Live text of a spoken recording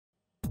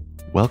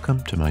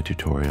Welcome to my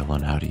tutorial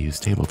on how to use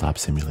Tabletop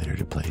Simulator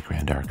to play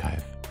Grand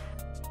Archive.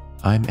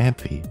 I'm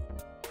Amphi,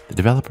 the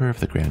developer of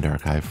the Grand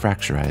Archive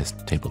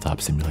Fracturized Tabletop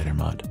Simulator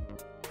mod.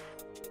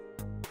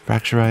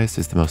 Fracturized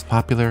is the most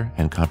popular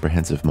and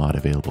comprehensive mod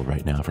available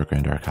right now for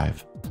Grand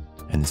Archive,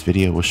 and this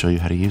video will show you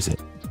how to use it.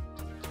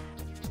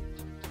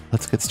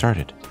 Let's get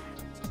started.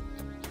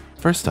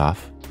 First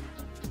off,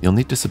 you'll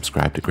need to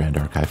subscribe to Grand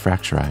Archive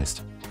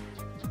Fracturized.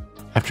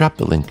 I've dropped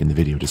the link in the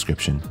video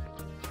description.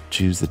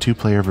 Choose the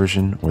 2-player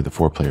version or the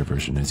 4-player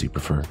version as you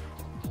prefer.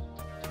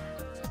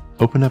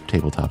 Open up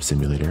Tabletop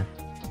Simulator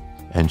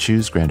and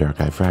choose Grand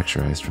Archive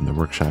Fracturized from the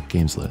Workshop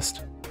Games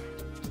list.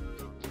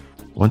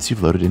 Once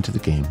you've loaded into the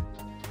game,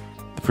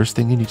 the first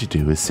thing you need to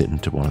do is sit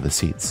into one of the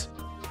seats.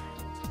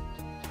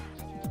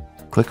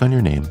 Click on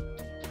your name,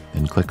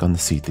 then click on the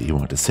seat that you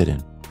want to sit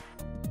in.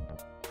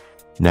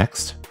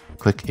 Next,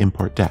 click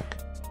Import Deck.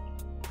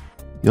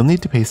 You'll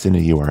need to paste in a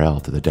URL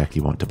to the deck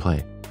you want to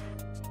play.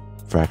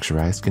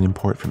 Fracturized can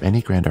import from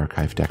any Grand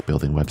Archive deck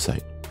building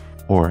website,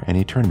 or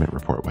any tournament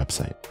report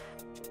website.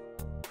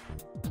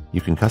 You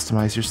can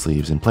customize your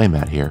sleeves and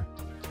playmat here,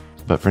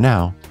 but for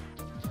now,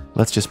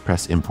 let's just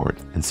press Import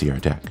and see our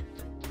deck.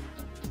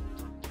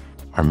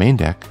 Our main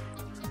deck,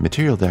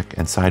 material deck,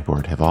 and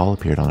sideboard have all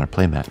appeared on our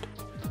playmat.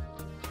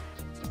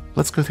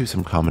 Let's go through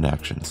some common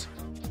actions.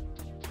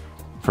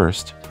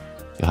 First,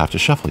 you'll have to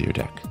shuffle your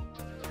deck.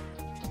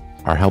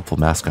 Our helpful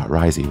mascot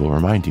Risey will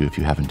remind you if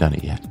you haven't done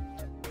it yet.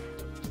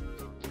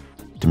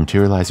 To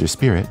materialize your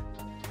spirit,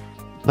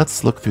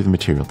 let's look through the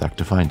material deck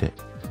to find it.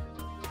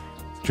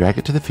 Drag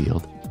it to the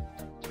field,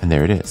 and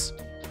there it is.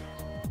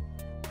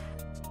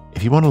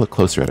 If you want to look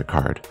closer at a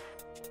card,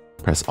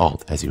 press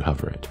Alt as you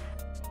hover it.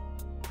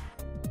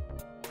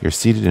 You're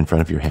seated in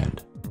front of your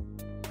hand.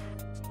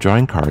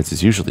 Drawing cards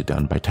is usually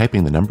done by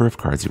typing the number of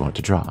cards you want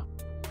to draw.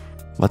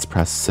 Let's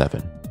press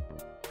 7.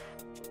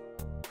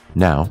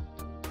 Now,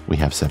 we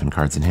have 7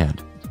 cards in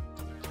hand.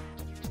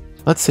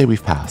 Let's say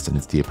we've passed and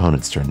it's the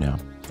opponent's turn now,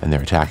 and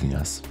they're attacking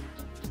us.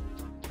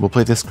 We'll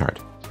play this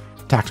card,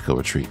 Tactical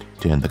Retreat,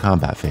 to end the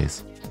combat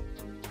phase.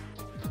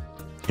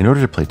 In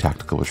order to play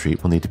Tactical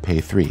Retreat, we'll need to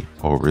pay 3,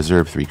 or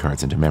reserve 3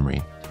 cards into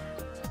memory.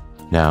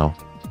 Now,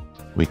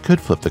 we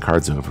could flip the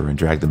cards over and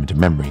drag them into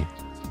memory,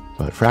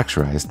 but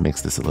Fracturized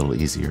makes this a little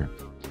easier.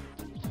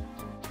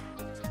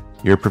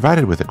 You're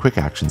provided with a Quick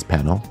Actions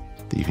panel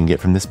that you can get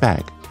from this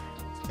bag.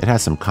 It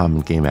has some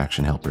common game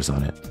action helpers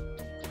on it.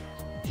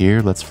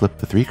 Here, let's flip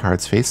the 3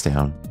 cards face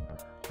down,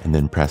 and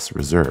then press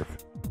Reserve.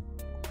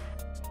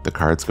 The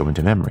cards go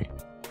into memory.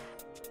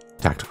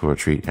 Tactical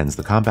Retreat ends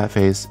the combat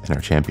phase, and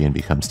our champion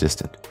becomes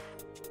distant.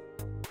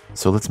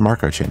 So let's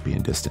mark our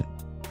champion distant.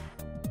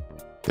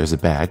 There's a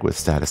bag with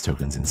status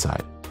tokens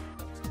inside.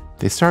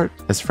 They start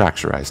as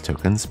Fracturized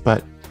tokens,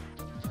 but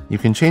you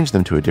can change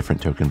them to a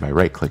different token by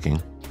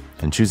right-clicking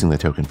and choosing the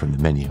token from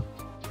the menu.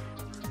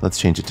 Let's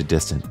change it to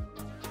distant.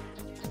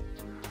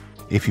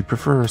 If you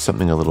prefer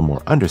something a little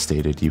more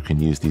understated, you can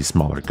use these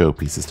smaller Go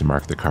pieces to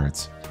mark the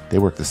cards. They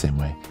work the same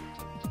way.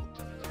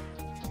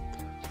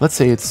 Let's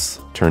say it's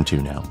turn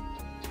 2 now.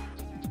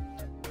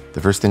 The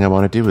first thing I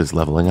want to do is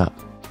leveling up.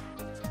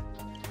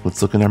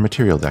 Let's look in our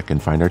material deck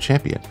and find our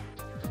champion.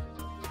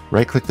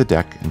 Right-click the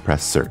deck and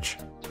press Search.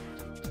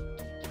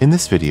 In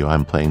this video,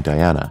 I'm playing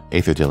Diana,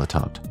 Aether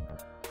Dilettante,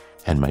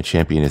 and my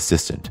champion is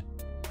distant,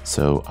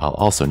 so I'll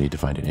also need to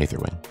find an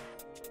Aetherwing.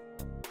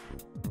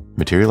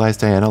 Materialize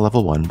Diana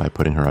level 1 by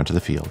putting her onto the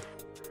field.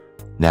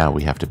 Now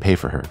we have to pay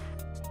for her.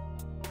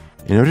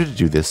 In order to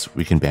do this,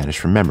 we can banish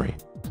from memory.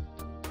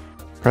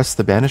 Press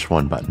the Banish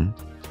 1 button,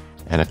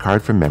 and a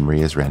card from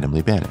memory is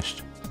randomly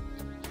banished.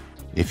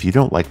 If you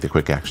don't like the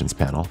Quick Actions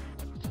panel,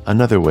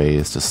 another way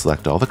is to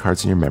select all the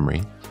cards in your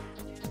memory,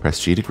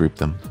 press G to group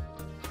them,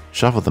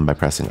 shuffle them by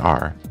pressing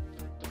R,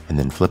 and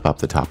then flip up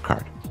the top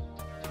card.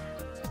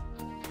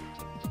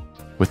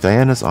 With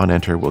Diana's on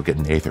enter, we'll get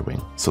an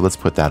Aetherwing, so let's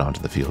put that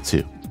onto the field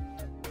too.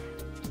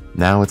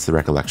 Now it's the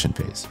recollection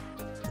phase.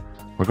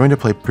 We're going to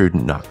play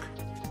Prudent Knock.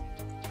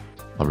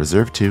 I'll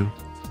reserve 2,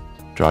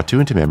 draw 2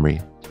 into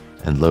memory,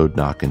 and load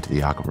Knock into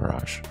the Aqua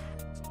Mirage.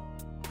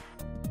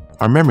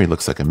 Our memory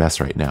looks like a mess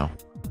right now.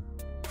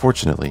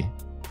 Fortunately,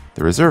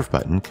 the reserve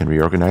button can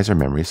reorganize our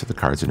memory so the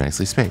cards are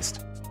nicely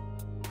spaced.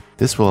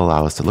 This will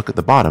allow us to look at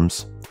the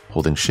bottoms,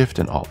 holding Shift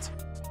and Alt.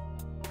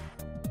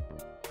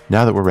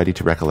 Now that we're ready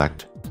to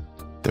recollect,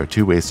 there are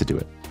 2 ways to do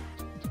it: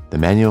 the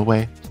manual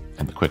way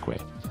and the quick way.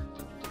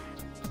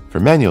 For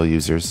manual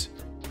users,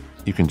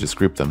 you can just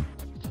group them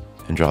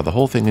and draw the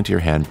whole thing into your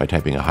hand by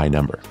typing a high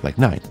number, like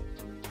 9.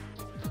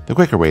 The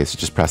quicker way is to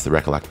just press the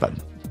Recollect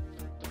button.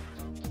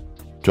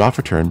 Draw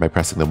for turn by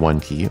pressing the 1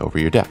 key over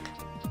your deck.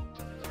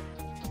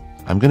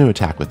 I'm going to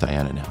attack with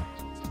Diana now.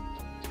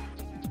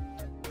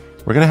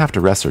 We're going to have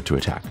to rest her to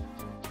attack.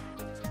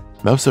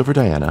 Mouse over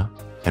Diana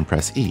and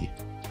press E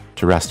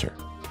to rest her.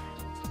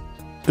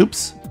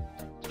 Oops,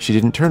 she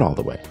didn't turn all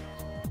the way.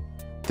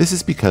 This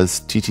is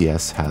because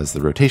TTS has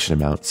the rotation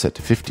amount set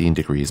to 15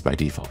 degrees by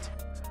default.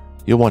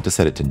 You'll want to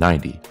set it to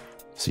 90,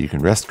 so you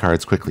can rest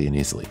cards quickly and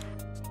easily.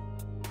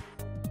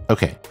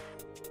 Okay,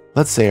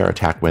 Let's say our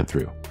attack went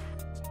through.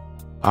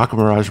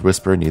 Aquamirage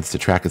Whisper needs to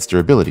track its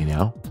durability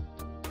now,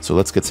 so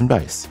let's get some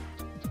dice.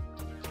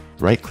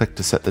 Right-click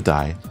to set the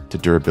die to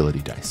durability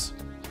dice.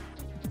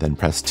 Then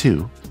press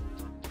 2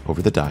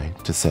 over the die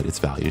to set its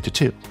value to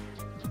 2.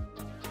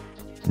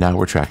 Now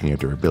we're tracking our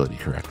durability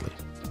correctly.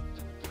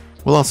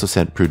 We'll also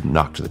send Prudent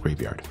Knock to the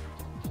graveyard.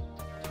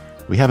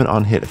 We have an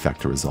on-hit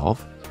effect to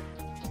resolve.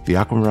 The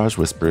Aquamirage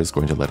Whisper is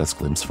going to let us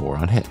glimpse 4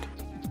 on hit.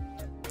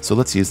 So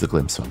let's use the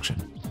glimpse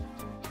function.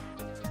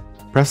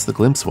 Press the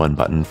glimpse 1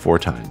 button 4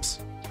 times.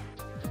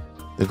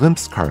 The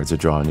glimpse cards are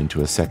drawn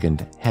into a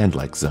second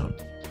hand-like zone.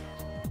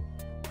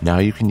 Now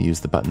you can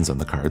use the buttons on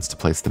the cards to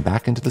place them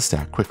back into the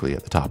stack quickly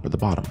at the top or the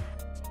bottom.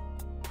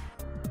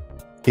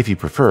 If you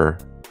prefer,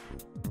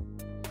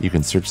 you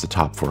can search the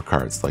top 4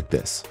 cards like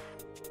this.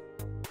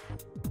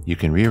 You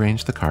can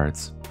rearrange the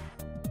cards,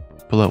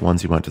 pull out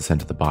ones you want to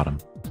send to the bottom,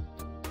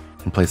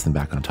 and place them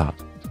back on top.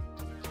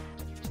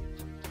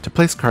 To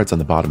place cards on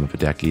the bottom of a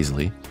deck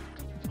easily,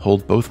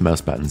 hold both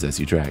mouse buttons as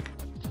you drag.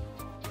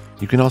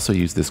 You can also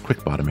use this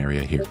quick bottom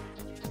area here.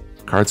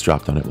 Cards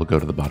dropped on it will go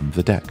to the bottom of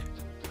the deck.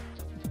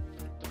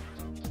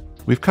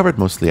 We've covered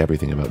mostly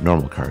everything about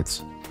normal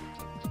cards.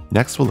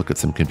 Next we'll look at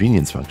some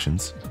convenience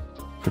functions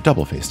for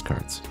double-faced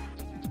cards.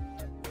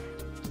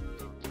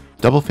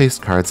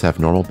 Double-faced cards have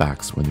normal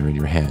backs when they're in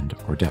your hand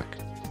or deck.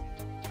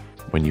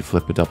 When you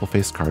flip a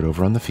double-faced card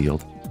over on the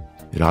field,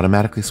 it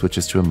automatically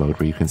switches to a mode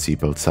where you can see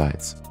both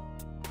sides.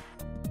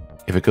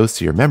 If it goes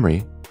to your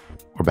memory,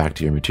 or back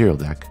to your material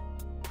deck,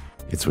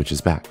 it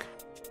switches back.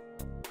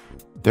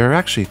 There are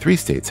actually 3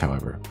 states,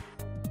 however.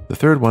 The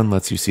third one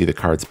lets you see the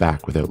card's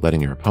back without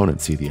letting your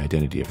opponent see the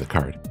identity of the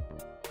card.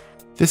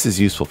 This is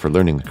useful for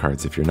learning the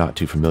cards if you're not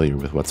too familiar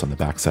with what's on the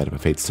back side of a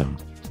Fate Stone.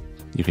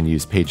 You can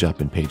use page up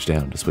and page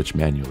down to switch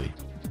manually.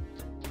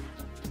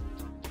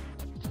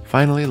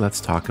 Finally,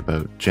 let's talk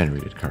about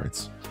generated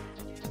cards.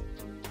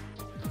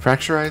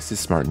 Fracturized is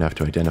smart enough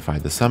to identify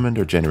the summoned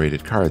or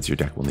generated cards your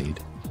deck will need,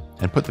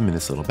 and put them in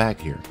this little bag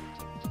here.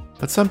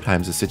 But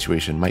sometimes a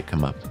situation might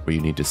come up where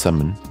you need to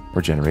summon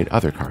or generate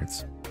other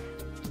cards.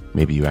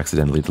 Maybe you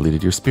accidentally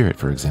deleted your spirit,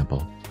 for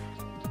example.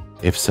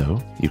 If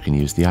so, you can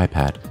use the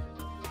iPad.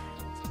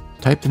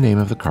 Type the name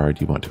of the card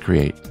you want to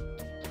create,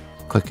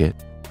 click it,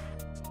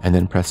 and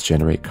then press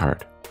Generate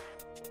Card.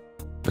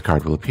 The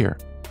card will appear.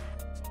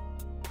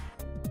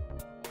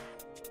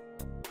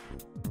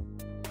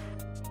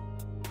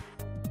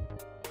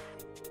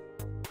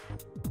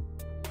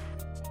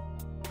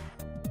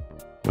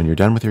 When you're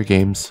done with your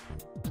games,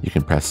 you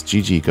can press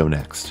GG Go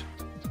Next.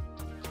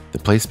 The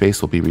play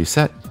space will be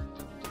reset,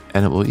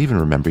 and it will even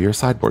remember your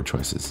sideboard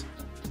choices.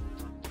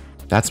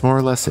 That's more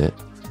or less it.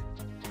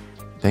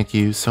 Thank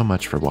you so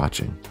much for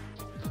watching,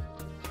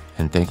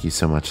 and thank you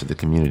so much to the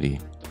community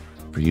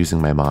for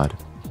using my mod,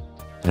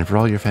 and for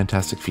all your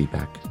fantastic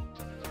feedback.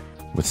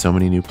 With so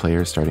many new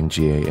players starting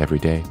GA every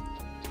day,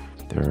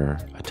 there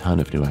are a ton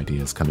of new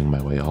ideas coming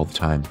my way all the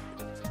time,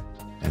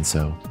 and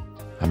so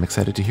I'm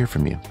excited to hear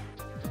from you.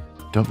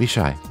 Don't be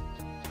shy.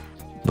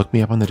 Look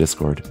me up on the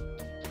Discord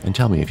and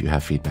tell me if you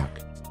have feedback.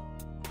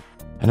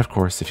 And of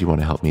course, if you want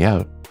to help me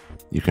out,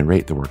 you can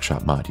rate the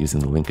workshop mod using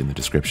the link in the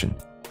description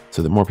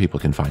so that more people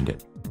can find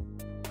it.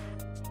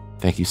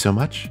 Thank you so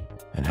much,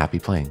 and happy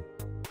playing.